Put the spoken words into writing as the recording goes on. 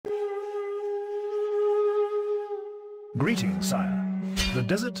Greetings, sire. The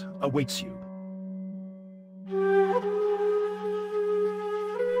desert awaits you.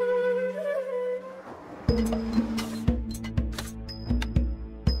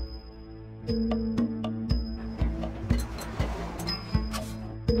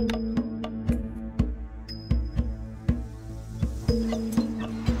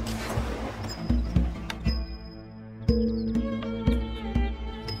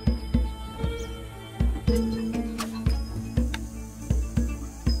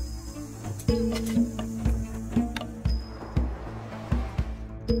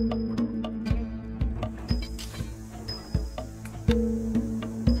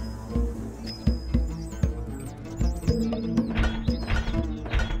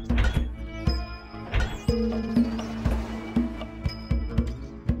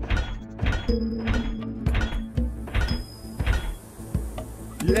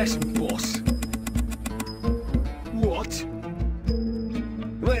 Yes, boss. What?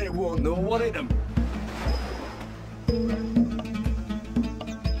 They won't know what hit them.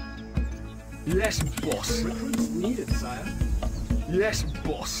 Yes, boss. Recruits needed, sire. Yes,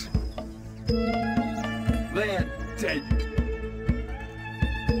 boss. They're dead.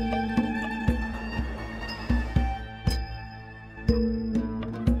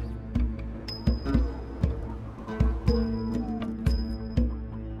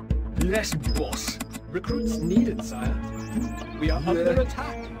 Yes, boss. Recruits needed, sire. We are under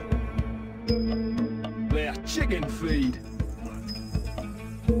attack. They're chicken feed.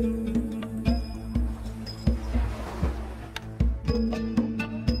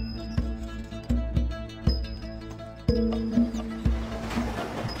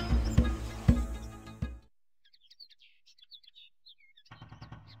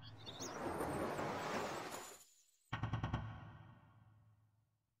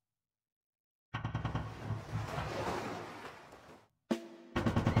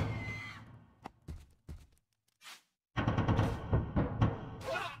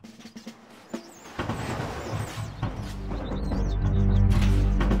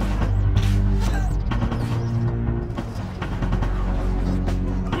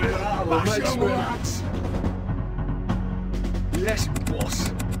 Yes, boss.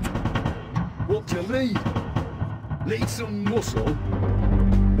 What do you need? Need some muscle?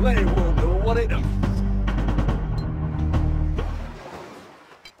 They won't know what hit them.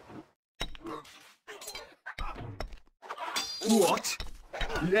 What?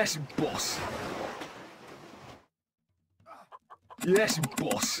 Yes, boss. Yes,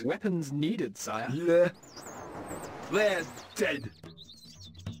 boss. Weapons needed, sire. Yeah. They're dead.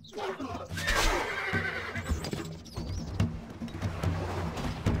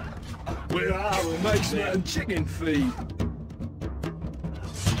 Where are we? Make some chicken feed.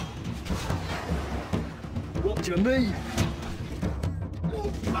 What do you need?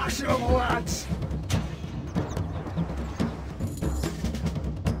 Mash 'em, lads.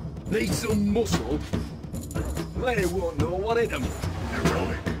 Need some muscle? They won't know what hit them.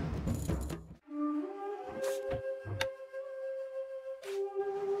 Heroic.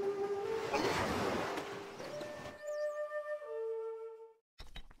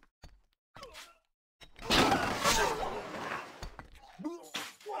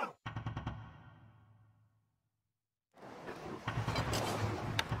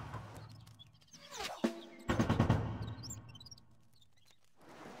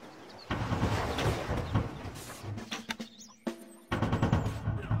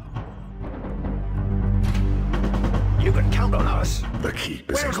 You can count on us. The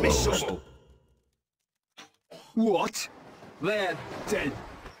keep is Where's me closed. shovel? What? They're dead.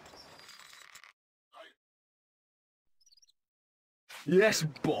 Yes,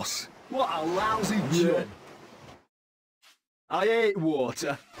 boss. What a lousy job. I hate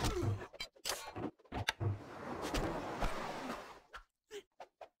water.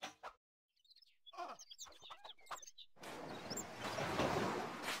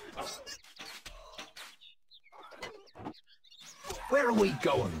 Where are we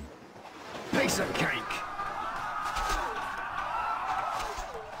going? Piece of cake.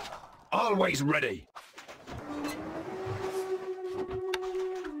 Always ready.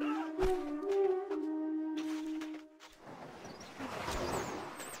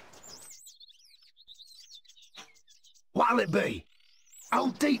 What'll it be?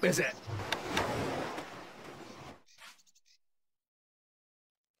 How deep is it?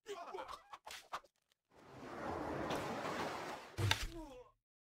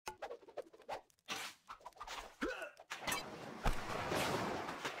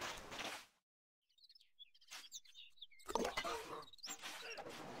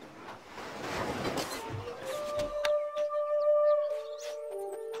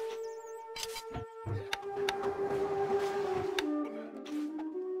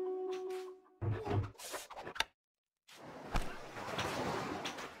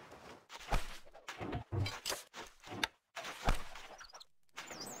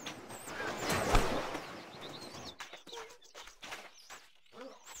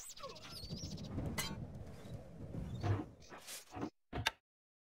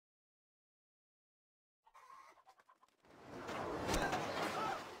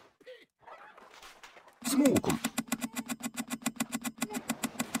 سموكم.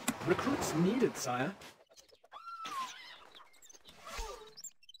 Recruits needed, sire.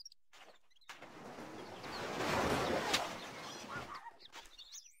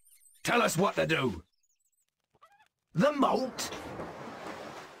 Tell us what to do. The moat.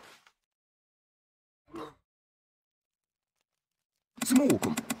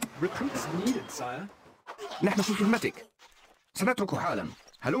 سموكم. Recruits needed, sire. نحن في خدمتك. سنترك حالا.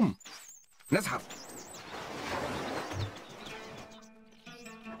 هلم. نزحف.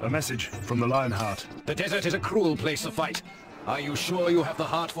 A message from the Lionheart. The desert is a cruel place to fight. Are you sure you have the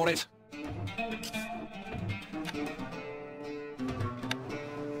heart for it?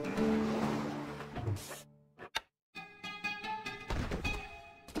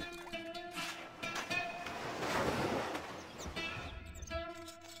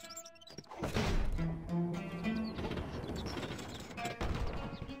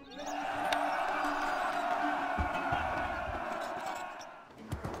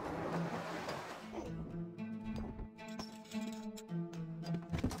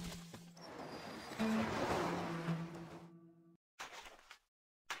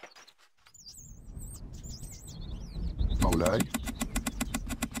 مولاي.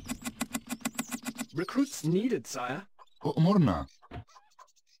 Recruits needed, sire. أؤمرنا.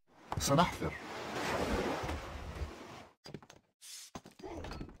 سنحفر.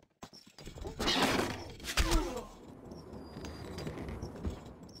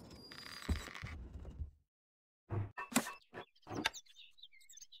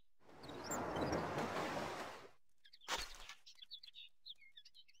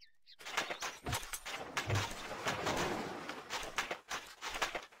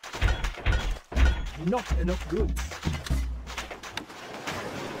 Not enough goods.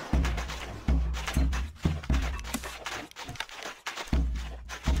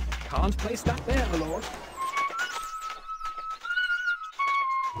 Can't place that there, my lord.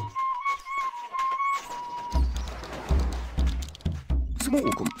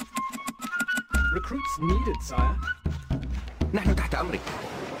 سموكم. Recruits needed, sire. نحن تحت أمرك.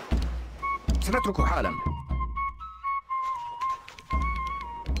 سنترك حالا.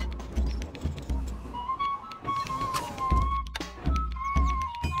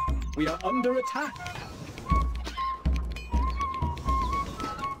 We are under attack.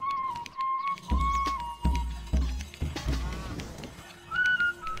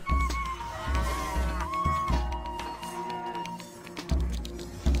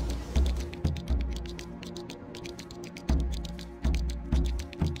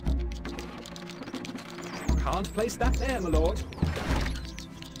 Can't place that there, my lord.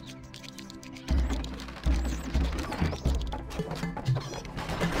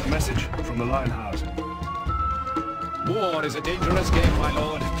 Message from the Lionheart. War is a dangerous game, my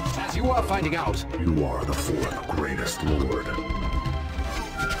lord, as you are finding out. You are the fourth greatest lord.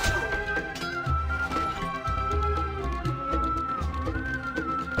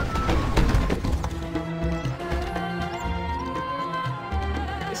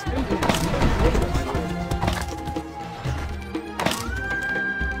 This building is not great, my lord.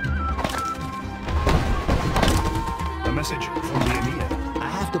 A message from the Amie. I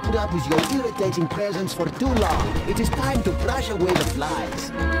have to put up with your irritating presence for too long. It is time to brush away the flies.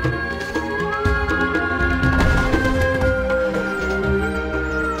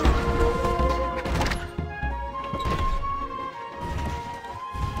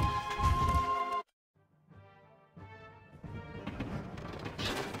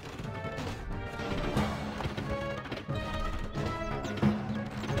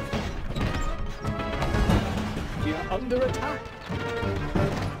 We are under attack.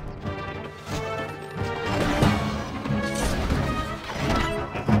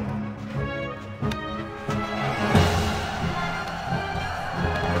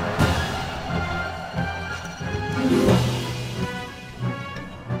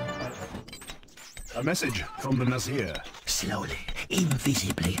 A message from the Nazir. Slowly,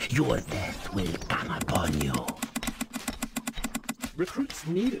 invisibly, your death will come upon you. Recruits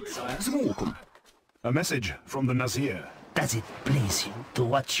needed, sire. سموكم. A message from the Nazir. Does it please you to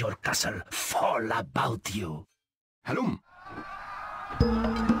watch your castle fall about you? هلم.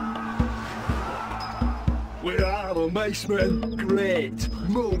 Where are the macemen? Great.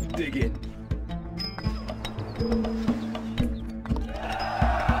 Moon digging.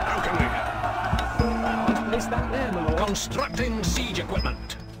 How can we help? Can't place that there, my lord. Constructing siege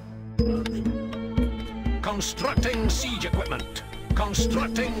equipment. Constructing siege equipment.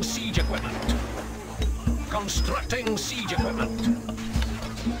 Constructing siege equipment. Constructing siege equipment.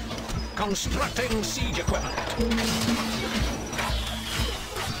 Constructing siege equipment.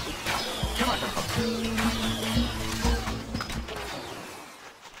 كما ترغب.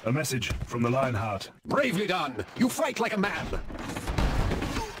 A message from the Lionheart. Bravely done. You fight like a man.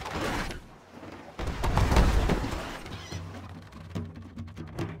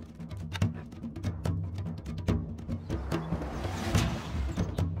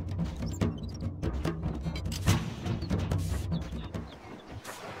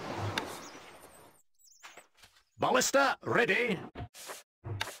 Ballista, ready.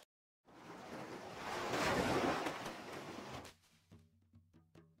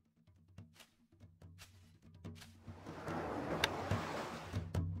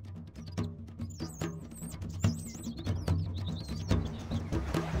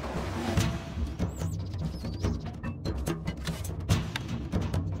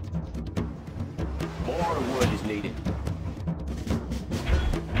 More wood is needed.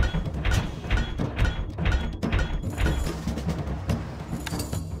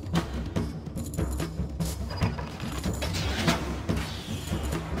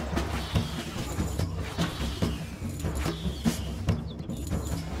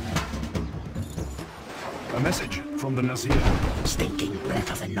 A message from the Nazir. Stinking breath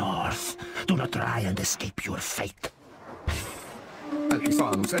of the north. Do not try and escape your fate.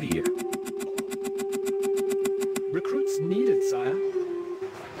 الحصان سريع. Recruits needed, sire.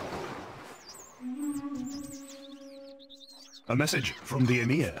 A message from the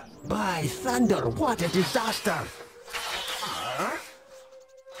Emir. By thunder, what a disaster!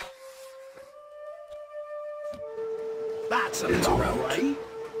 That's a long way.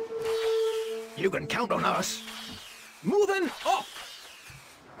 You can count on us. Moving up.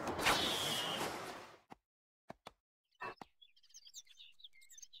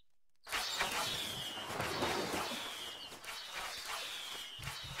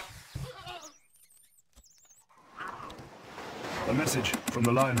 A message from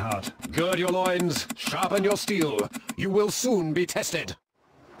the Lionheart. Gird your loins, sharpen your steel. You will soon be tested.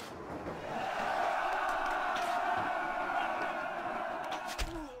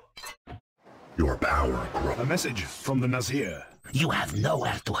 Your power grows. A message from the Nazir. You have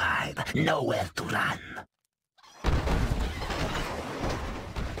nowhere to hide, nowhere to run.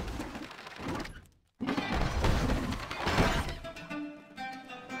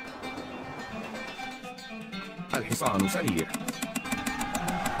 الحصان سريع.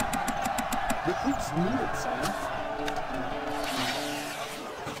 Recruits needed, sire.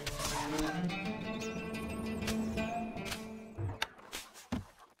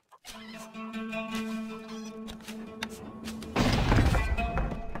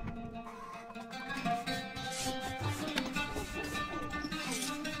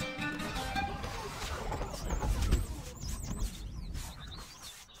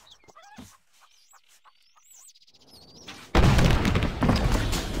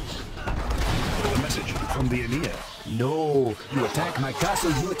 From the Emir. No, you attack my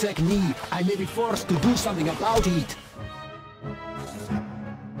castle, you attack me. I may be forced to do something about it.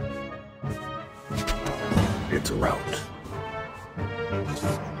 It's a rout.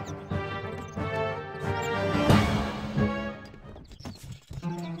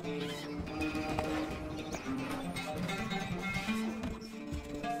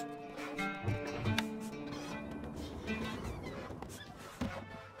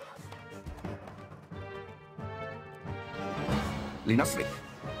 لنصرك.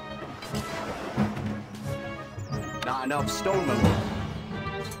 Not enough stonemen.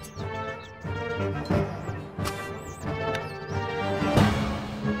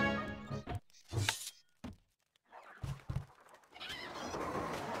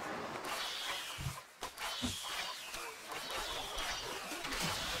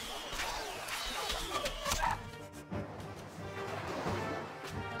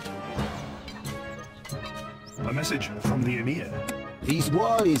 A message from the Emir. This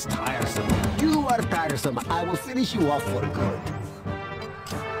war is tiresome. You are tiresome. I will finish you off for good.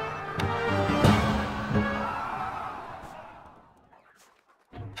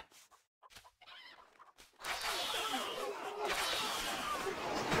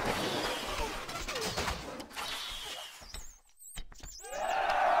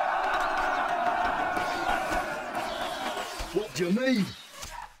 What do you need?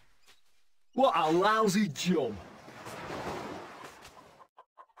 What a lousy job.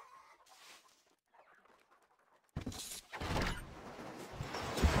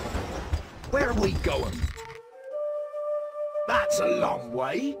 Where are we going? That's a long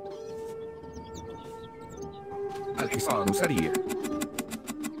way. الحصان سريع.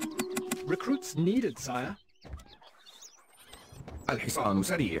 Recruits needed, sire. الحصان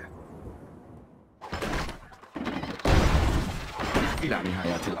سريع. إلى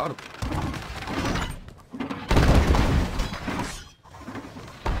نهاية الأرض.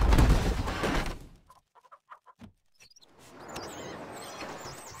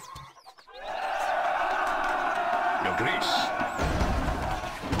 No grease.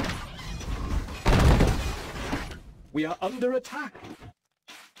 We are under attack.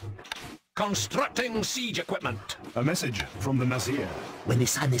 Constructing siege equipment. A message from the Nazir. When the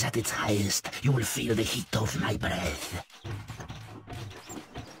sun is at its highest, you will feel the heat of my breath.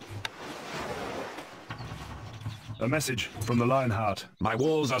 A message from the Lionheart. My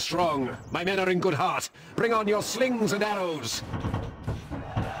walls are strong. My men are in good heart. Bring on your slings and arrows.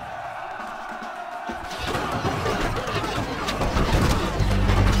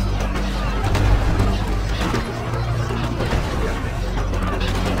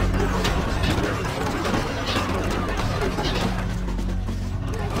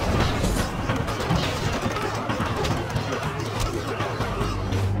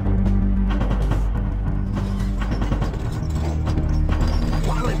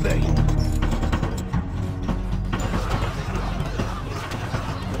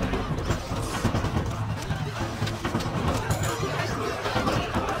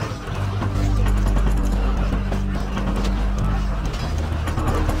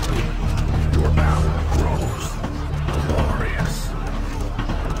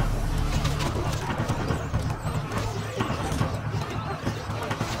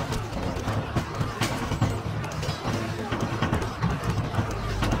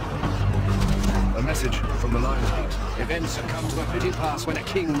 From the Lionheart. Events have come to a pretty pass when a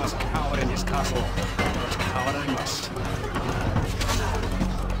king must cower in his castle. But cower I must.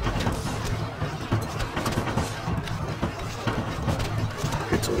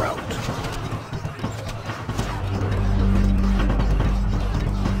 It's a rout.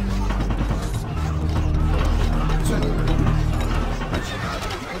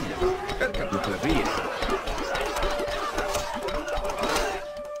 اركب الكلابية.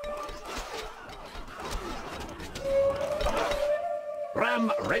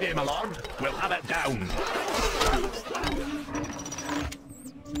 Ram ready, my lord. We'll have it down.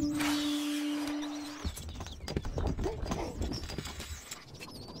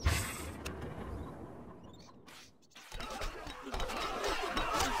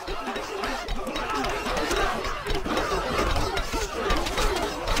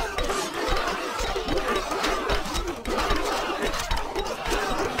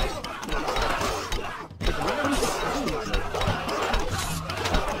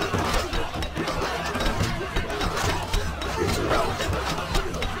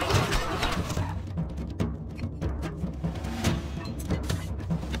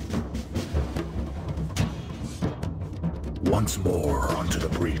 Once more onto the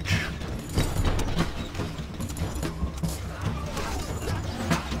breach.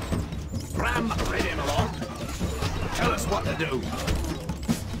 Ram ready, my lord. Tell us what to do.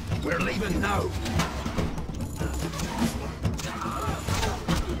 We're leaving now.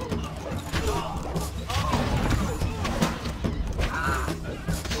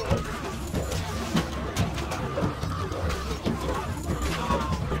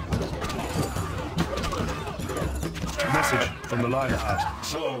 Message from the Lionheart.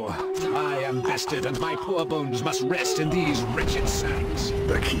 So, I am bested and my poor bones must rest in these wretched sands.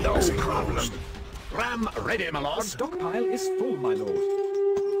 The key No is problem. enclosed. Ram ready, my lord. Stockpile is full, my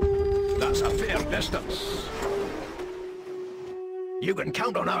lord. That's a fair distance. You can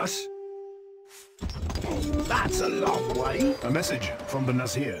count on us. That's a long way. A message from the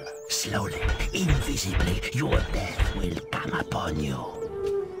Nazir. Slowly, invisibly, your death will come upon you.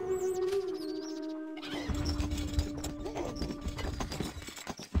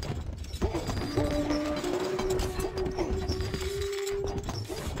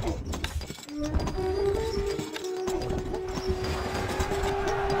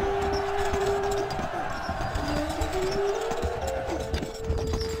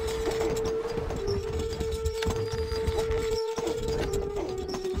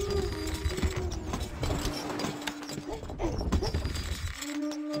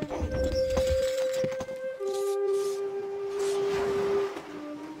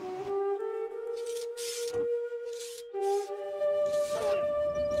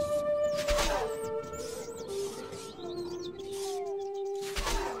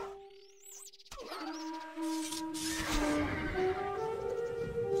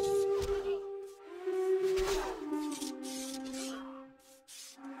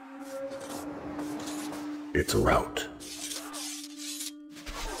 It's a rout.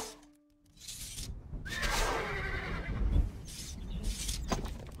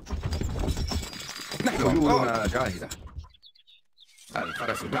 نحن أمورنا جاهزة.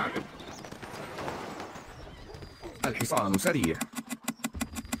 الفرس بعد. الحصان سريع.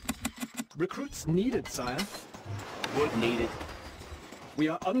 Recruits needed, sire. Wood needed. We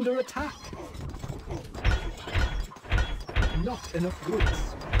are under attack. Not enough goods.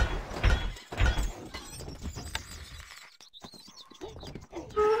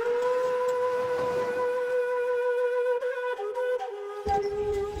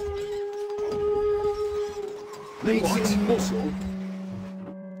 Need some muscle.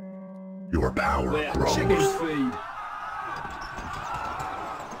 Your power Where grows. chickens feed.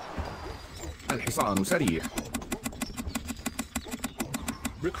 الحصان سريع.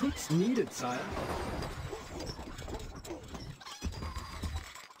 Recruits needed, sire.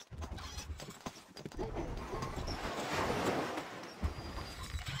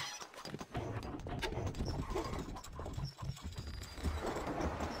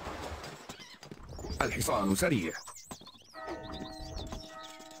 الحصان سريع.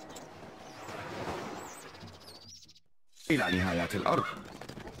 إلى نهاية الأرض.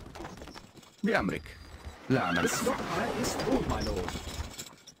 بأمرك. لا The ننسى. stockpile is full, my lord.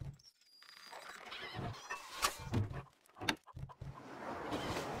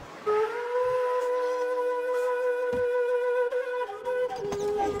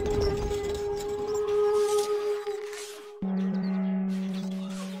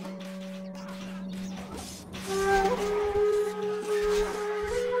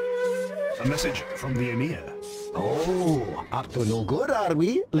 A message from the Amie. Oh, up to no good, are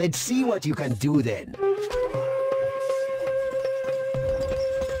we? Let's see what you can do then.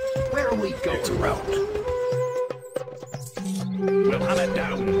 Where are we going? It's a rout. We'll have it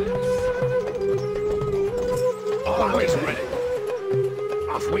down. Always ready.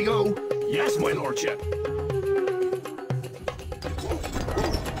 Off we go. Yes, my lordship.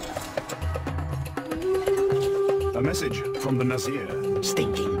 A message from the Nazir.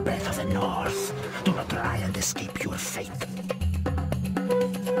 Stinking breath of the north. Do not try and escape your fate.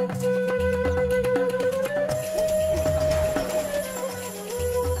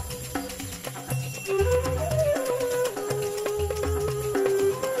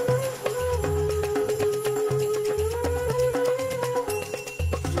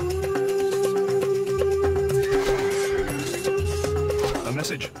 A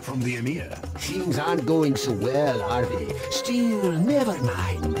message from the Amie. Things aren't going so well, are they? Still, never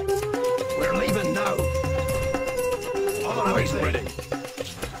mind. We're leaving now. Always ready.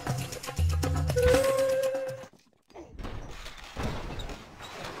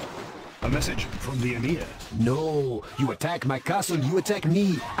 A message from the Amie. No, you attack my castle, you attack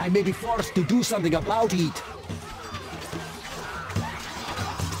me. I may be forced to do something about it.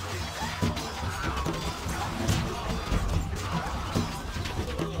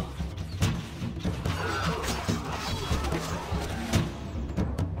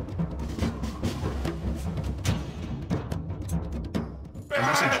 A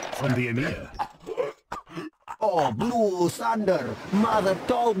message from the Amie. Oh, blue thunder. Mother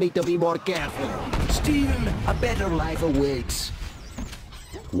told me to be more careful. Still, a better life awaits.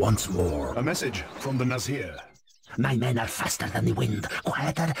 Once more. A message from the Nazir. My men are faster than the wind,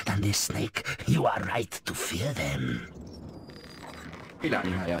 quieter than the snake. You are right to fear them. إلى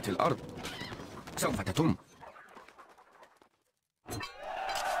نهاية الأرض. سوف تتم.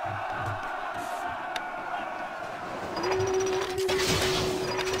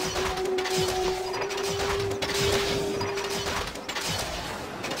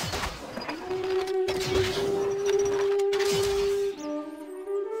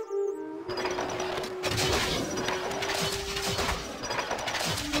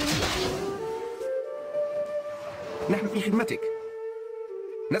 نحن في خدمتك.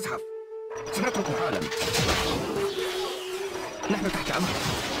 نزحف. سنترك حالا. نحن تحت أمرك.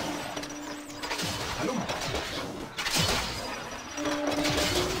 هلم.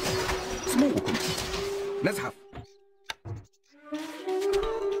 سموكم. نزحف.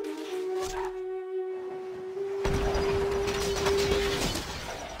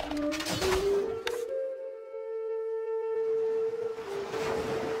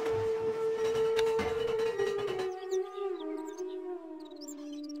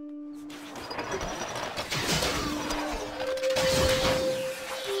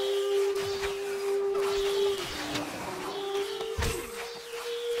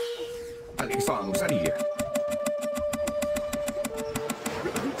 الحصان سريع.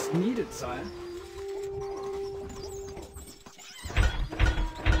 Recruits needed, sire.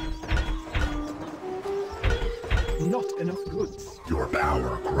 Not enough goods. Your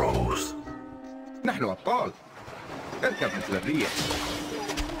power grows. نحن أبطال. اركب مثل الريح.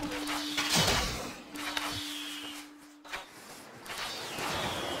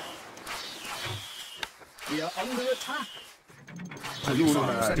 We are under attack.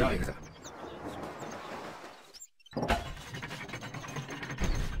 خيولنا جاهزة.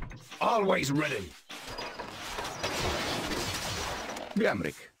 Always ready.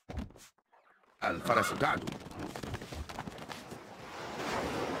 بأمرك. الفرس تعدو.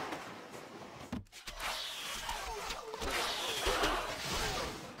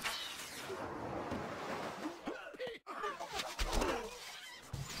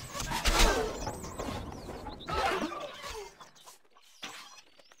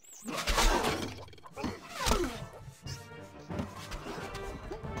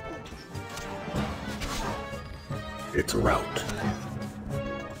 Its route.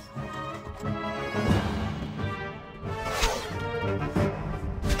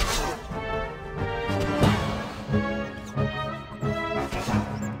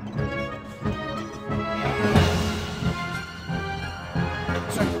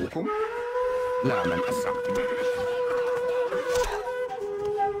 سنوكم لا من أسرع.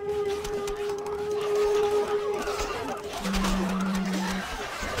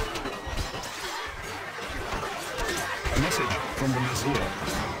 A message from the Nazir.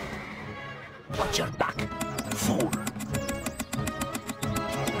 Watch your back, fool.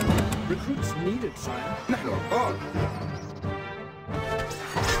 Recruits needed, sire. نحن أبطال.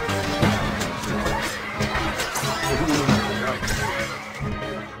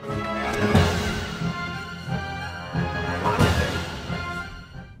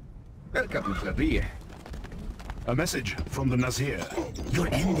 اركب مثل الريح. A message from the Nazir. Your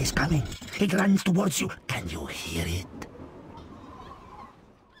end is coming. It runs towards you. Can you hear it?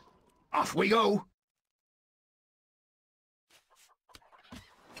 Off we go.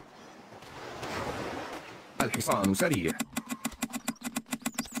 الحصان سريع.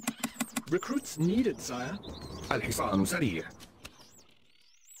 Recruits needed, sire. الحصان سريع.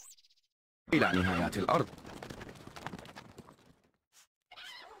 إلى نهايات الأرض.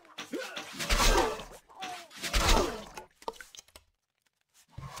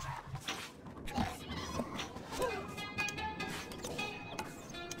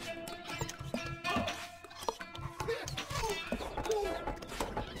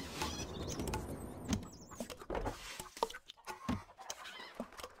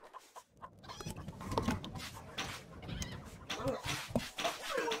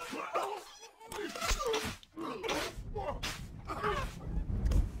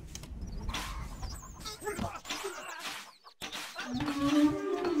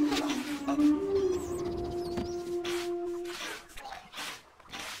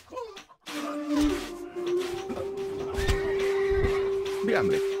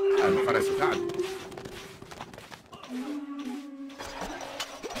 بأمرك. الفرس تعدو.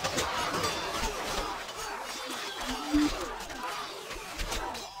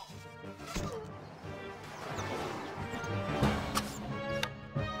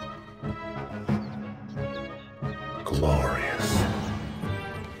 Glorious.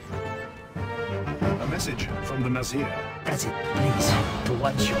 A message from the Nazir. Does it please you to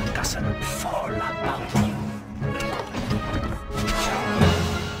watch your cousin fall about you?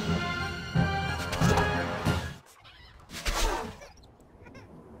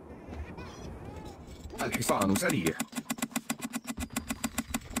 الحصان سريع.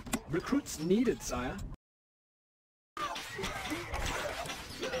 Recruits needed, sire.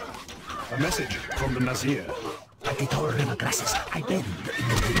 A message from the Nazir. At the tall river grasses, I bend in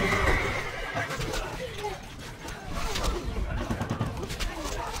the wind.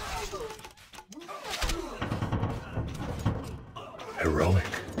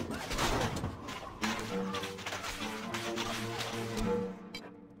 Heroic.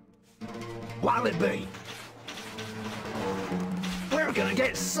 What'll it be? We're gonna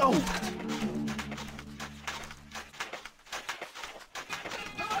get soaked!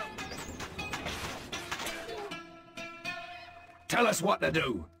 Tell us what to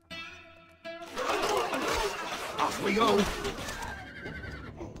do. Off we go.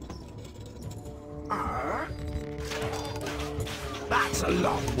 That's a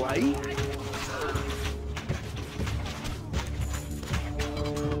long way.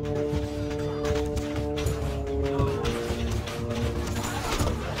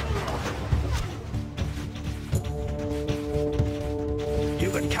 You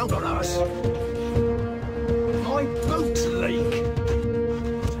can count on us. My boots leak.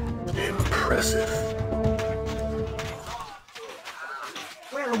 Impressive.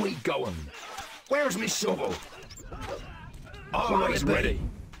 Where are we going? Where's me shovel? Always ready.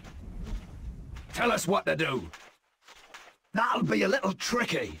 Tell us what to do. That'll be a little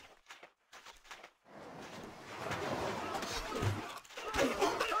tricky.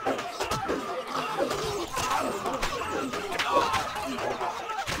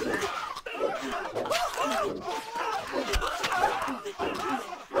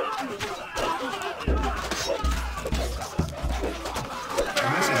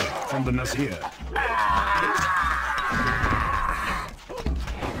 from the Nazir.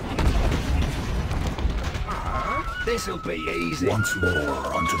 This'll be easy. Once more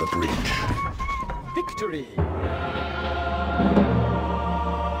onto the bridge. Victory!